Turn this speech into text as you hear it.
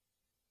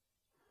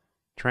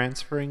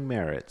Transferring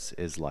merits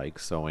is like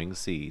sowing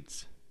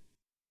seeds.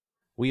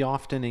 We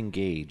often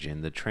engage in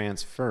the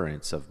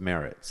transference of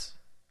merits.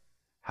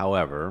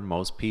 However,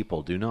 most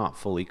people do not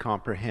fully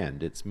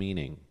comprehend its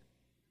meaning.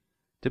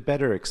 To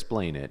better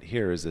explain it,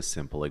 here is a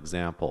simple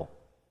example.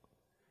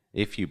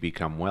 If you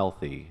become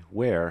wealthy,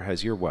 where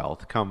has your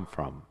wealth come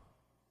from?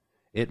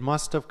 It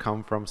must have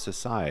come from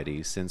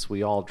society, since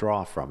we all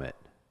draw from it.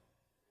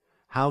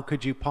 How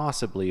could you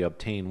possibly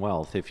obtain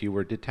wealth if you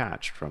were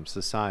detached from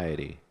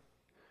society?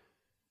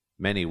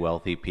 Many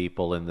wealthy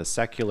people in the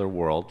secular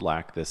world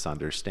lack this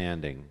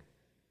understanding.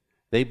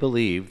 They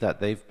believe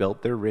that they've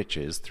built their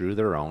riches through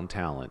their own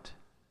talent.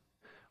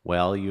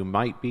 Well, you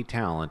might be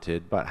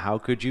talented, but how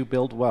could you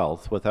build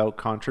wealth without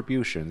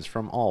contributions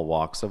from all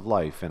walks of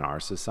life in our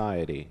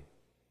society?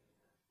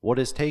 What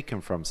is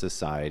taken from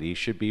society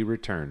should be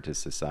returned to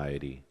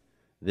society.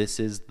 This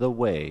is the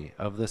way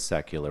of the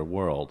secular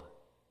world.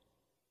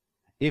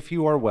 If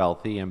you are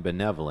wealthy and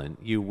benevolent,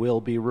 you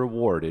will be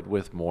rewarded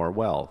with more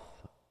wealth.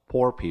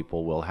 Poor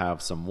people will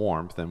have some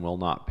warmth and will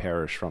not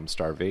perish from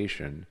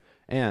starvation,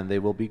 and they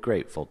will be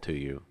grateful to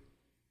you.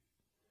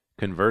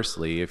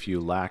 Conversely, if you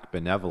lack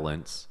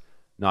benevolence,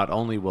 not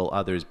only will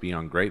others be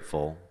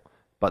ungrateful,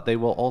 but they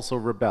will also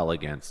rebel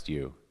against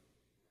you.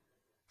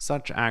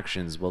 Such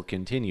actions will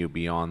continue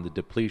beyond the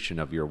depletion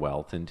of your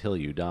wealth until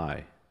you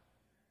die.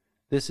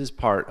 This is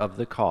part of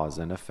the cause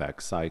and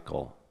effect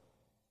cycle.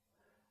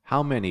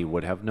 How many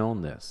would have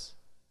known this?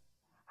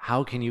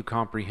 How can you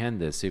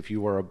comprehend this if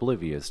you are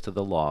oblivious to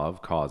the law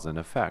of cause and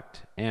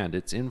effect and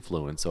its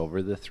influence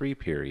over the three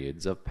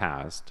periods of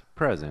past,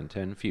 present,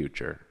 and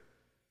future?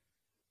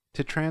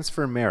 To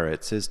transfer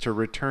merits is to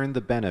return the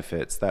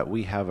benefits that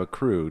we have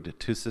accrued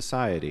to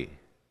society,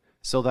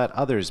 so that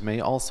others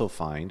may also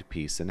find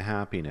peace and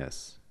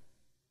happiness.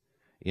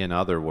 In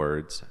other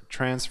words,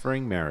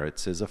 transferring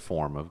merits is a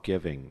form of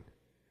giving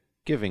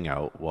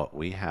out what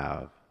we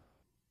have.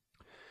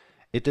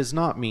 It does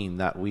not mean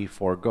that we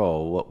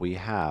forego what we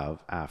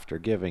have after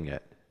giving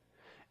it.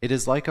 It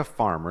is like a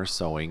farmer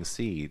sowing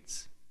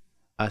seeds.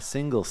 A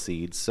single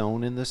seed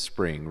sown in the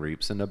spring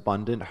reaps an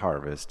abundant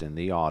harvest in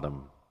the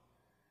autumn.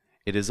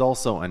 It is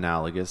also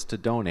analogous to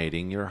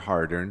donating your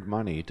hard-earned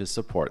money to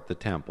support the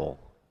temple.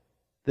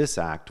 This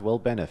act will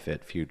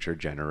benefit future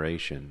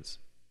generations.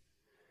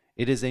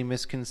 It is a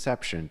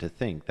misconception to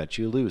think that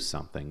you lose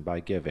something by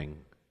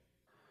giving.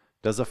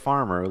 Does a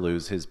farmer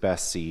lose his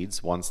best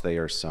seeds once they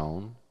are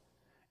sown?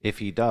 If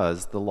he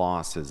does, the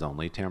loss is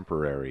only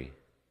temporary.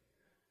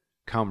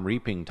 Come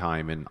reaping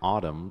time in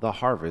autumn, the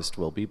harvest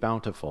will be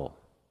bountiful.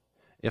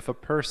 If a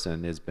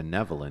person is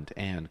benevolent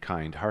and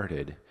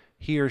kind-hearted,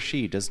 he or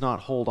she does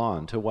not hold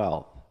on to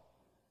wealth.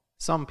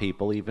 Some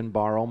people even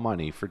borrow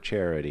money for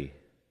charity.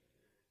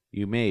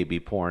 You may be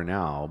poor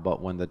now,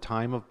 but when the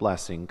time of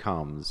blessing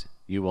comes,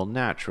 you will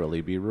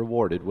naturally be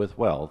rewarded with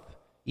wealth,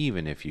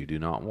 even if you do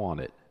not want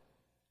it.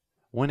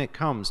 When it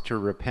comes to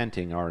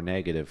repenting our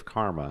negative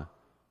karma,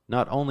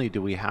 not only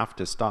do we have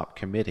to stop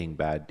committing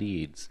bad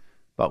deeds,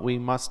 but we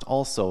must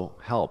also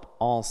help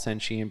all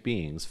sentient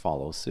beings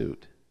follow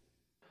suit.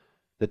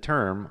 The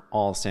term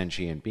all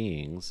sentient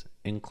beings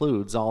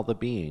includes all the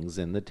beings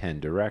in the 10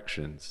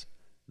 directions,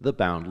 the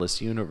boundless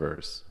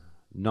universe,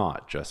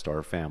 not just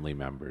our family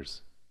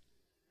members.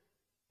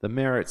 The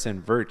merits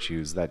and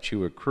virtues that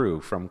you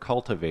accrue from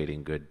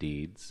cultivating good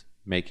deeds,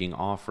 making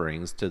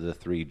offerings to the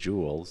 3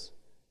 jewels,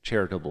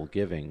 charitable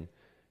giving,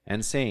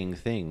 and saying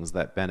things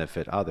that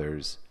benefit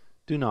others,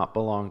 do not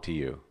belong to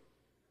you.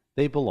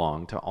 They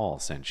belong to all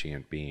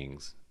sentient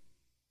beings.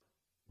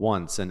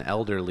 Once an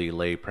elderly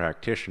lay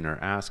practitioner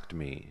asked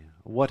me,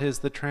 "What is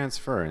the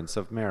transference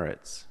of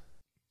merits?"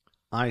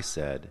 I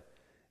said,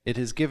 "It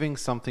is giving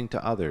something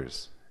to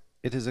others.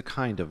 It is a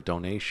kind of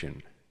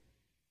donation."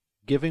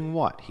 "Giving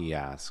what?" he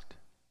asked.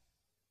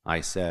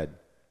 I said,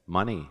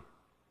 "Money,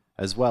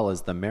 as well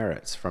as the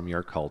merits from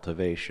your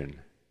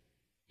cultivation."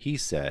 He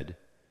said,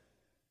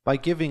 "By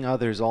giving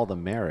others all the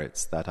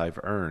merits that I've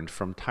earned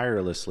from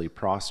tirelessly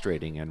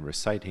prostrating and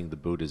reciting the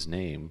Buddha's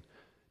name,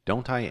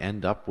 don't I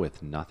end up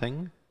with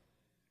nothing?"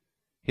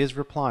 His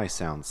reply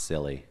sounds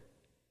silly.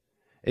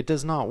 It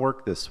does not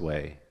work this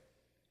way.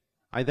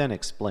 I then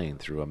explained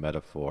through a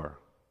metaphor.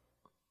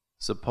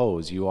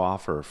 Suppose you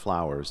offer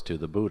flowers to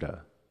the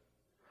Buddha.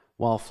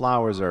 While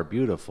flowers are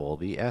beautiful,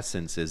 the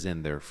essence is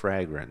in their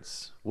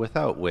fragrance,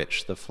 without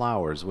which the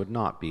flowers would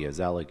not be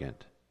as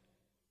elegant.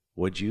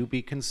 Would you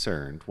be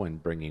concerned when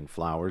bringing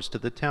flowers to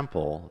the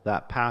temple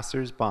that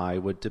passers-by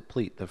would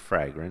deplete the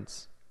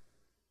fragrance?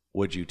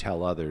 Would you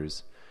tell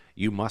others,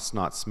 "You must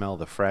not smell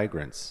the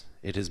fragrance,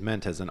 it is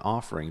meant as an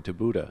offering to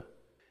Buddha"?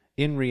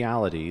 In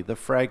reality, the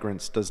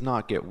fragrance does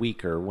not get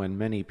weaker when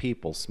many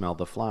people smell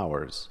the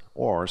flowers,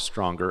 or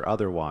stronger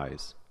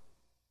otherwise.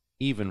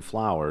 Even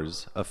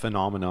flowers, a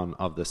phenomenon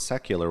of the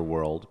secular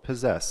world,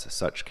 possess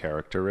such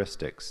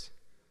characteristics.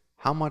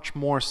 How much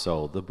more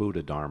so the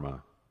Buddha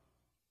Dharma?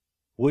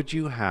 Would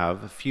you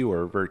have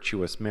fewer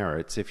virtuous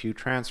merits if you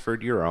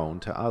transferred your own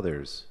to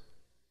others?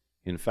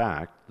 In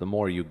fact, the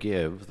more you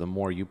give, the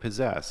more you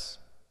possess.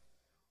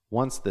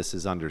 Once this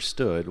is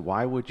understood,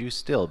 why would you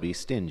still be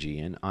stingy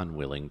and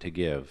unwilling to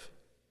give?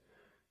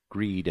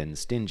 Greed and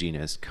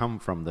stinginess come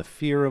from the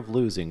fear of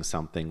losing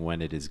something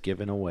when it is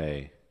given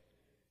away.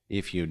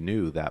 If you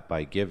knew that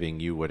by giving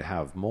you would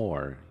have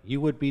more, you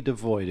would be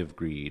devoid of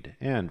greed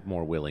and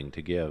more willing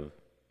to give.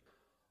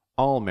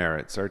 All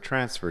merits are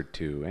transferred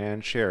to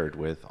and shared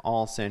with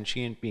all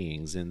sentient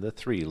beings in the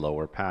 3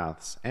 lower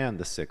paths and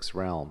the 6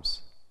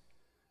 realms.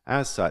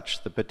 As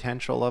such, the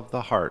potential of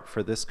the heart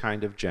for this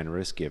kind of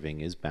generous giving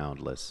is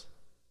boundless.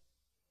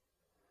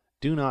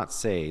 Do not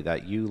say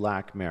that you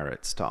lack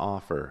merits to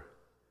offer.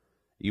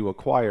 You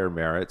acquire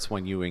merits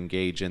when you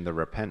engage in the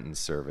repentance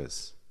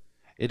service.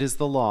 It is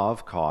the law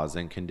of cause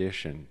and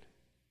condition.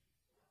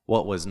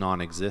 What was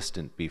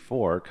non-existent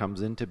before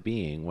comes into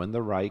being when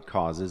the right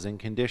causes and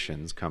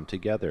conditions come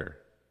together.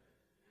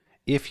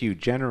 If you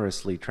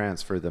generously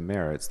transfer the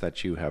merits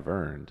that you have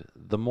earned,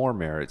 the more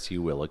merits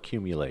you will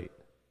accumulate.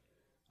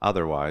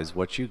 Otherwise,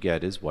 what you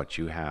get is what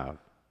you have.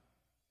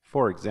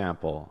 For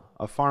example,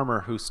 a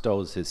farmer who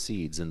stows his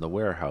seeds in the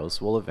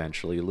warehouse will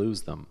eventually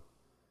lose them.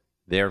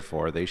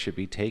 Therefore, they should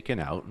be taken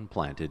out and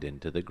planted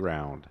into the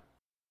ground.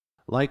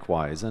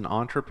 Likewise, an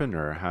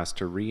entrepreneur has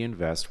to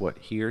reinvest what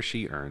he or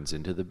she earns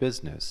into the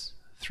business,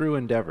 through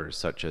endeavors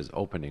such as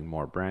opening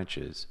more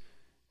branches,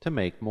 to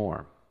make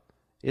more.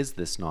 Is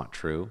this not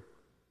true?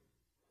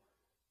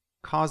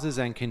 Causes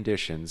and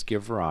conditions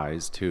give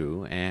rise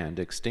to and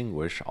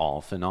extinguish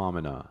all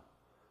phenomena.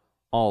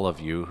 All of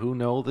you who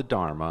know the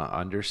Dharma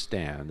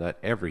understand that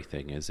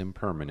everything is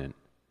impermanent.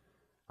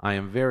 I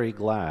am very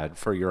glad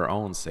for your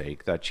own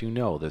sake that you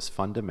know this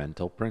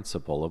fundamental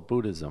principle of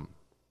Buddhism,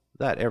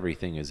 that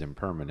everything is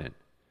impermanent.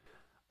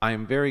 I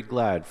am very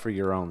glad for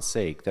your own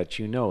sake that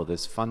you know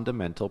this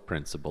fundamental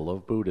principle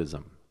of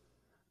Buddhism,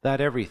 that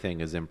everything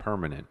is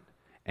impermanent,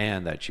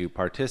 and that you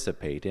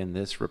participate in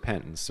this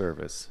repentance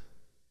service.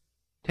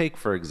 Take,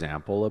 for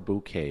example, a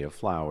bouquet of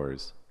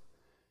flowers.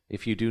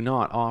 If you do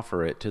not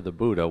offer it to the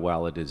Buddha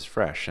while it is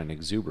fresh and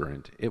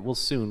exuberant, it will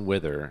soon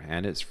wither,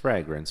 and its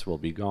fragrance will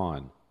be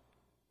gone.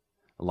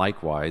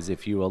 Likewise,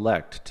 if you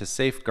elect to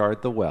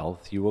safeguard the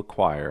wealth you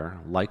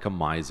acquire, like a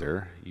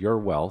miser, your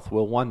wealth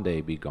will one day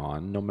be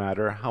gone, no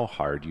matter how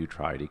hard you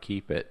try to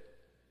keep it.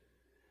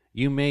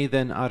 You may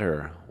then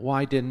utter,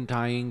 "Why didn't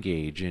I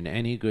engage in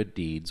any good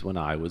deeds when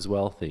I was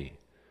wealthy?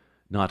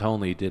 Not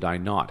only did I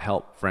not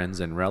help friends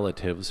and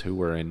relatives who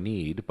were in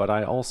need, but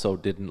I also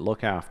didn't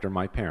look after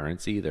my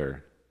parents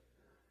either."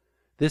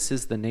 This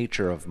is the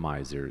nature of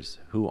misers,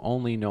 who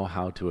only know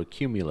how to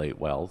accumulate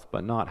wealth,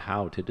 but not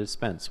how to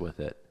dispense with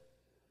it.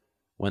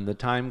 When the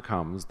time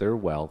comes, their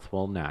wealth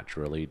will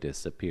naturally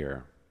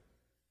disappear.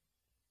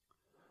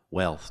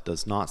 Wealth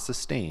does not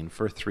sustain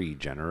for 3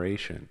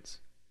 generations.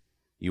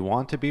 You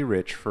want to be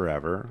rich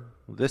forever?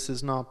 This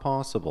is not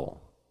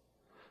possible.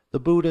 The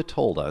Buddha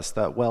told us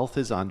that wealth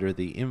is under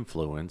the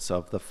influence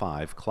of the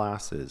 5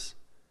 classes: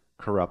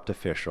 corrupt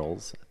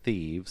officials,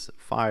 thieves,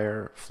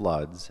 fire,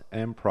 floods,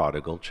 and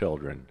prodigal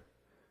children.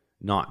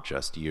 Not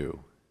just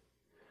you.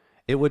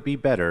 It would be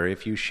better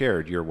if you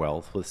shared your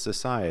wealth with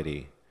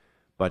society,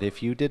 but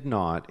if you did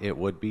not, it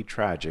would be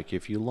tragic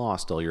if you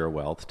lost all your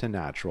wealth to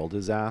natural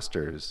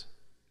disasters.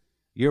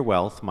 Your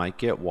wealth might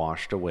get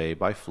washed away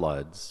by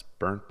floods,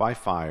 burnt by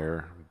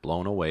fire,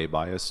 blown away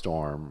by a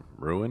storm,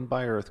 ruined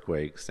by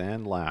earthquakes,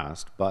 and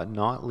last, but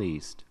not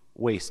least,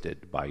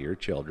 wasted by your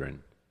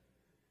children.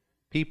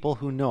 People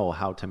who know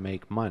how to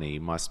make money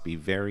must be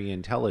very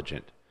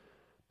intelligent,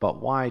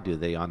 but why do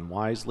they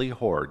unwisely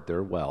hoard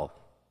their wealth?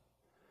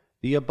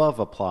 The above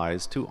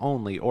applies to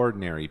only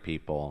ordinary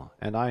people,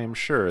 and I am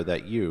sure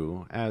that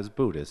you, as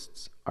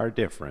Buddhists, are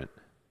different.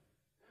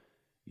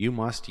 You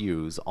must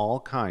use all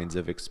kinds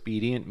of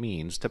expedient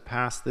means to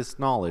pass this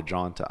knowledge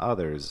on to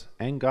others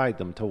and guide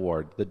them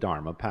toward the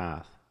Dharma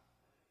path.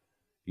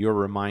 Your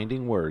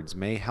reminding words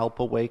may help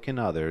awaken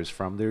others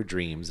from their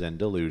dreams and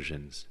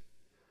delusions.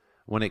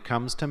 When it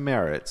comes to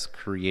merits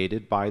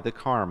created by the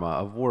karma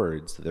of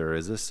words, there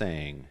is a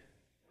saying: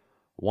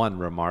 one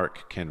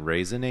remark can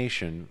raise a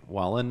nation,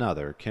 while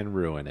another can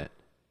ruin it.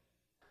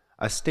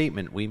 A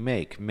statement we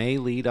make may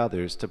lead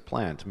others to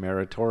plant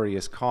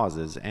meritorious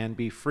causes and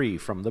be free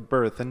from the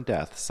birth and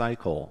death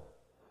cycle.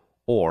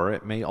 Or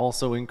it may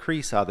also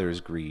increase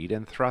others' greed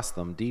and thrust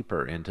them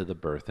deeper into the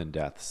birth and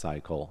death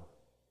cycle.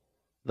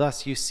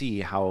 Thus you see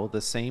how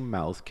the same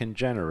mouth can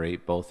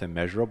generate both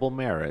immeasurable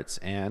merits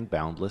and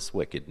boundless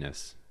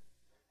wickedness.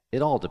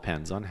 It all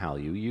depends on how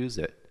you use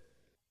it.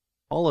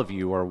 All of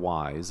you are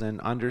wise and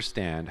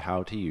understand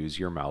how to use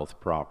your mouth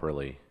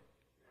properly.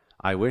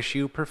 I wish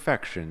you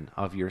perfection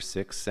of your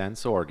 6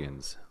 sense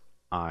organs,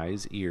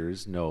 eyes,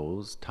 ears,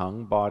 nose,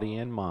 tongue, body,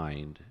 and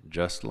mind,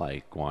 just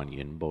like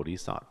Guanyin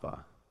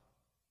Bodhisattva.